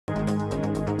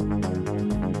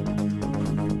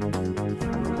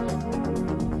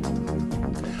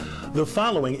The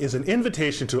following is an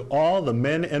invitation to all the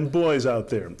men and boys out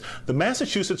there. The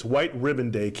Massachusetts White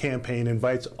Ribbon Day campaign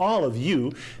invites all of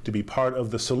you to be part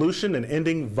of the solution in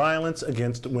ending violence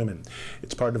against women.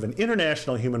 It's part of an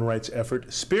international human rights effort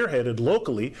spearheaded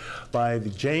locally by the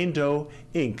Jane Doe,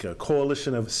 Inc., a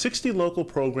coalition of 60 local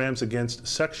programs against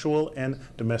sexual and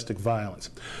domestic violence.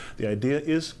 The idea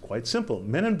is quite simple.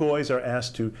 Men and boys are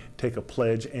asked to take a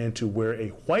pledge and to wear a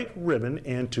white ribbon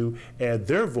and to add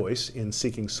their voice in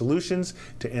seeking solutions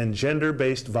to end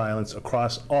gender-based violence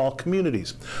across all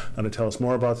communities. Now, to tell us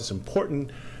more about this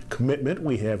important commitment,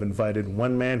 we have invited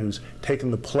one man who's taken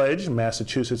the pledge,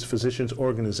 Massachusetts Physicians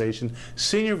Organization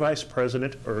Senior Vice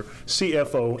President, or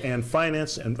CFO, and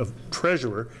Finance and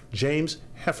Treasurer, James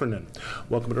Heffernan.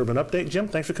 Welcome to Urban Update, Jim.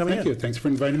 Thanks for coming in. Thank you. Thanks for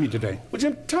inviting me today. Well,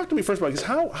 Jim, talk to me first about this.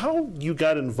 How you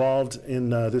got involved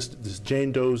in this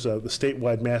Jane Doe's the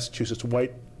statewide Massachusetts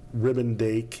White Ribbon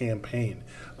Day campaign.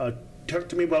 Talk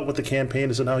to me about what the campaign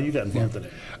is and how you got involved in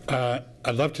it.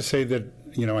 I'd love to say that,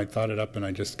 you know, I thought it up and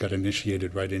I just got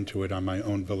initiated right into it on my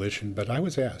own volition, but I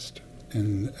was asked.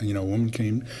 And, you know,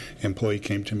 employee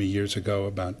came to me years ago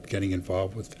about getting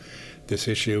involved with this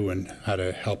issue and how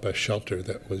to help a shelter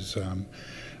that was,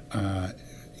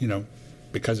 you know,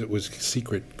 because it was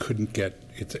secret, couldn't get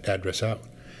its address out.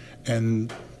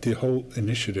 And the whole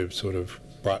initiative sort of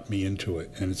brought me into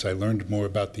it. And as I learned more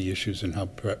about the issues and how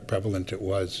prevalent it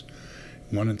was,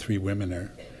 1 in 3 women are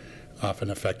often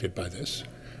affected by this,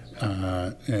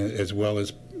 as well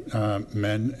as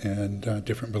men and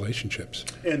different relationships.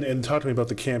 And talk to me about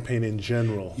the campaign in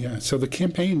general. Yeah, so the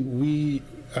campaign,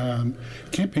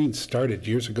 campaign started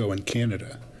years ago in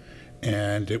Canada,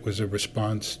 and it was a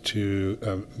response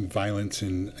to violence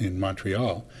in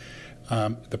Montreal.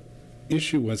 The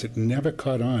issue was it never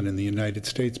caught on in the United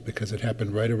States because it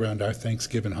happened right around our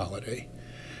Thanksgiving holiday.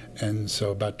 And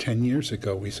so about 10 years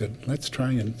ago, we said, let's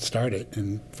try and start it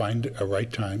and find a right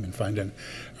time and find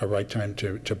a right time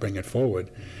to bring it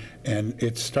forward. And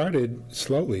it started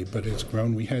slowly, but it's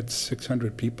grown. We had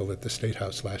 600 people at the State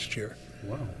House last year.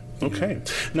 Wow. Okay.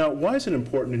 Yeah. Now, why is it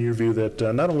important in your view that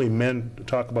not only men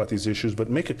talk about these issues, but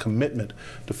make a commitment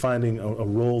to finding a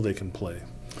role they can play?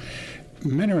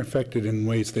 Men are affected in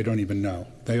ways they don't even know.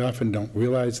 They often don't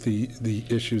realize the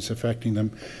issues affecting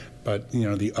them, but you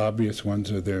know the obvious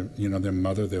ones are their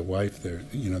mother, their wife, their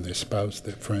spouse,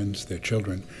 their friends, their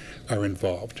children are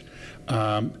involved.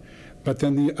 But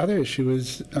then the other issue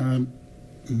is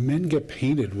men get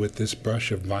painted with this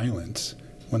brush of violence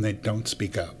when they don't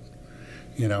speak out.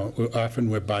 You know, often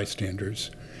we're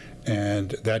bystanders, and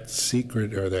that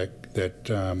secret or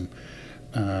that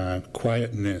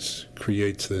quietness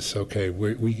creates this, okay,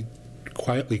 we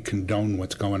quietly condone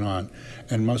what's going on.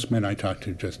 And most men I talk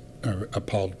to just are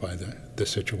appalled by the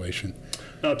situation.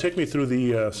 Now, take me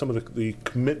through some of the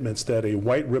commitments that a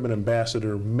White Ribbon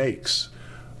Ambassador makes.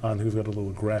 We've got a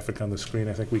little graphic on the screen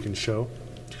I think we can show.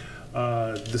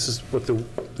 This is what the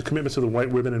commitments of the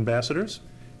White Ribbon Ambassadors?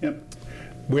 Yep.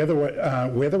 Wear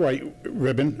the white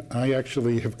ribbon. I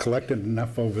actually have collected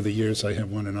enough over the years. I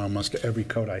have one in almost every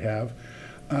coat I have.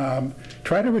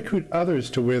 Try to recruit others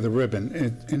to wear the ribbon,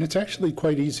 and it's actually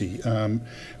quite easy.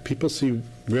 People see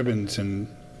ribbons and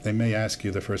they may ask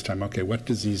you the first time, okay, what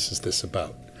disease is this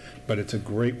about? But it's a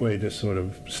great way to sort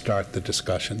of start the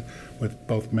discussion with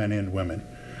both men and women.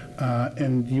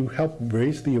 And you help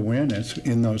raise the awareness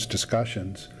in those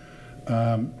discussions.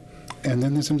 And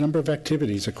then there's a number of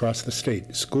activities across the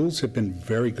state. Schools have been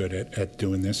very good at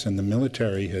doing this, and the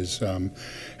military has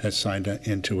signed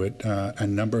into it. A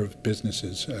number of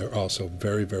businesses are also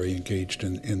very, very engaged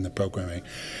in the programming.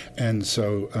 And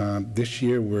so this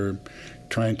year we're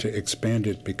trying to expand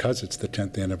it because it's the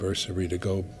 10th anniversary to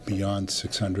go beyond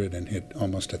 600 and hit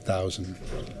almost 1,000.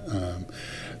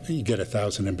 You get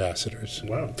 1,000 ambassadors.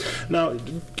 Wow. Now,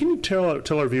 can you tell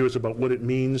our viewers about what it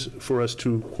means for us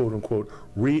to, quote unquote,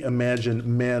 reimagine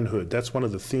manhood? That's one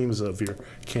of the themes of your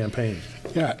campaign.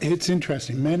 Yeah, it's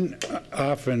interesting. Men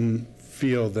often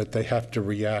feel that they have to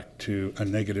react to a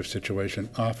negative situation,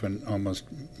 often almost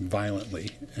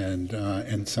violently,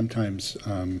 and sometimes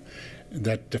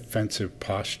that defensive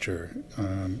posture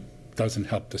doesn't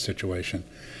help the situation.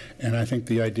 And I think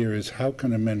the idea is, how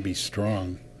can a man be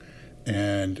strong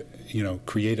and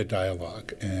create a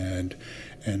dialogue and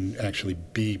actually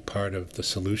be part of the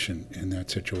solution in that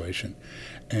situation?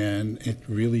 And it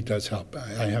really does help.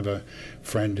 I have a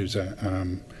friend who's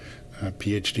a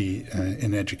PhD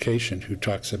in education who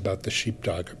talks about the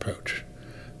sheepdog approach.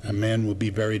 A man will be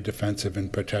very defensive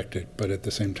and protected, but at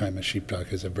the same time a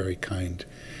sheepdog is a very kind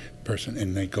person,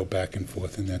 and they go back and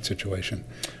forth in that situation.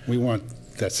 We want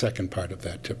that second part of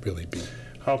that to really be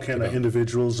How can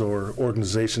individuals or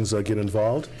organizations get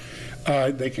involved?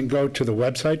 They can go to the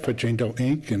website for Jane Doe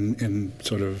Inc. and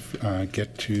sort of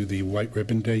get to the White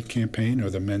Ribbon Day campaign or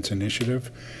the Men's Initiative.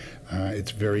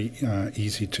 It's very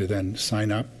easy to then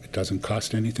sign up. It doesn't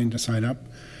cost anything to sign up.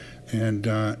 And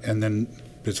then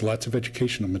there's lots of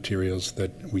educational materials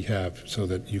that we have so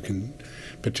that you can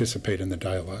participate in the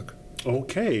dialogue.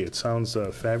 Okay, it sounds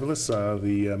fabulous.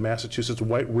 The Massachusetts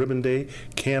White Ribbon Day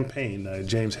campaign.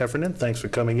 James Heffernan, thanks for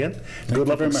coming in. Good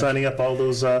luck with signing up all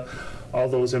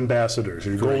those ambassadors.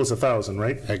 Your goal is 1,000,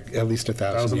 right? At least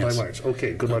 1,000, yes. by March.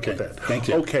 Okay, good luck with that. Thank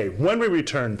you. Okay, when we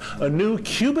return, a new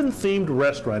Cuban-themed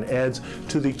restaurant adds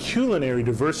to the culinary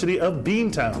diversity of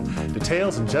Beantown.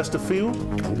 Details in just a few.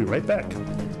 We'll be right back.